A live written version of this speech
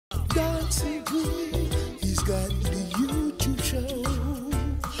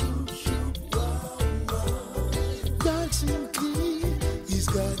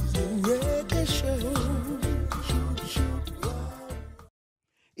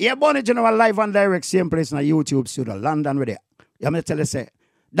Yeah, Bonnie General live and direct, same place in a YouTube studio, London with it. You may tell you say,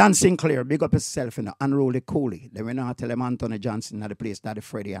 Dan Sinclair, big up yourself, you know, Unruly Cooley. Then we know tell him Anthony Johnson at the place, Daddy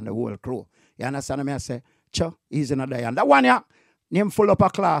Freddy and the whole crew. You understand me? I say, he's in a day. And that one, yeah, name full up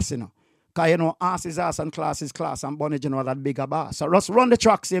a class, you know. Because, you know, ass is ass and class is class, and Bonnie General that bigger boss. So just run the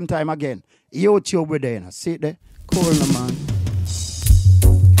track same time again. YouTube with there, you know. See it there? Cool, no, man.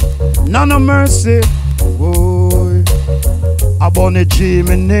 None of mercy, boy. A Bonnie G,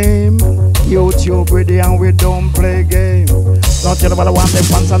 my name. YouTube with there and we don't play game. Don't tell about the one they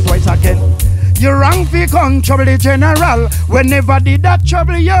once and twice again. You wrong for come trouble the general. We never did that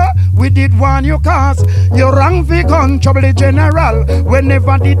trouble you. We did one you cause. You wrong for come trouble the general. We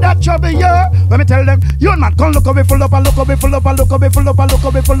never did that trouble you. Let me tell them, you're not gonna look away full up and look away full up and look away full up and look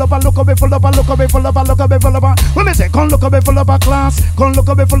away full up and look away full up and look away full up and look away full up. When me say come look away full up a class, come look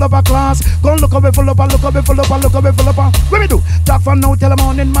away full up a class, come look away full up and look away full up and look away full up. What me do? Talk for now till the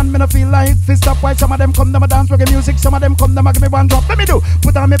morning, man. Me no feel like fist up. Why some of them come them a dance reggae music, some of them come them a give me one drop. Let me do.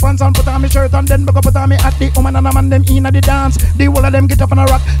 Put on me pants and put on me shirt and then put on me at the woman and a man them in at the dance. The whole of them get up on a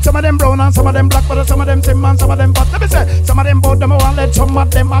rock. Some of them brown and some of them black, but some of them same man, some of them fat. Let me say, some of them both them a wallet, some of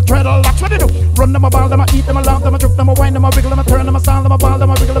them a treadle. That's what they do. Run them a ball, them a eat, them a laugh, them a juke, them a wine, them a wiggle, them a turn, them a stand, them a ball, them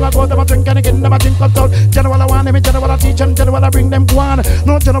a wiggle, them a go, them a drink and again, them a drink up out. General I want them, general I teach them, general I bring them go on.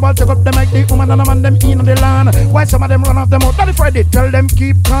 No general take up them like the woman and a man them in the land. Why some of them run off them out? Daddy Friday, tell them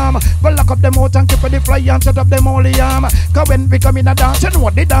keep calm. Go lock up them out and keep the fly and set up them all the arm. Cause when we come in a dance, you know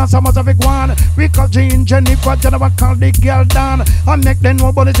what the dance must have a one. We call Jean, Jennifer, general call the girl down. I make them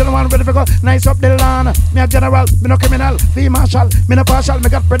nobody general ready for go nice up the land. Me a general, me no criminal, fee marshal, me no partial, me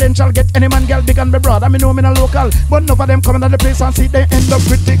got credential, get any man girl big and me broad. I me know me no local, but none of them coming to the place and see they end up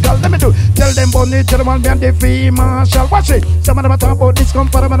critical. Let me do, tell them bonny general, me and the fee marshal. Watch it, some of them a talk about this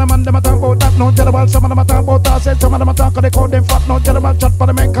comfort, some of them a talk about that. No general, some of them a talk about that. Some of them a talk about they call them fat. No general, chat for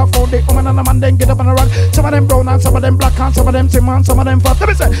the make a phone. The woman and the man then get up on the rock. Some of them brown and some of them black and some of them sim and some of them fat. Let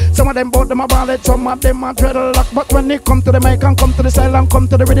me say, some of them both them a ballet, some of them a treadle lock. But when they come to the mic and come to the style and come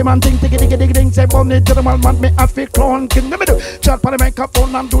to the rhythm and ting diggy diggy diggy ding, say bonny general man me a fit clown king. Let me do, chat for the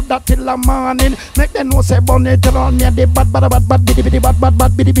microphone and do that till the morning. Make them know say bonny general me a the bad biddy biddy bad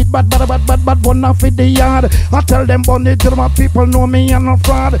biddy bid bad one off in the yard. I tell them bonny general people know me and no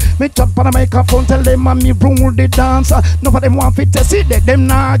fraud. Me chat for the microphone tell them and me rule the dance. None of them want fit to see that them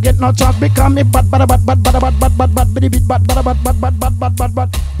nah get no chance because me bad biddy bid bad biddy bid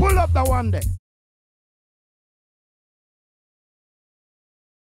bad. Pull up the one day.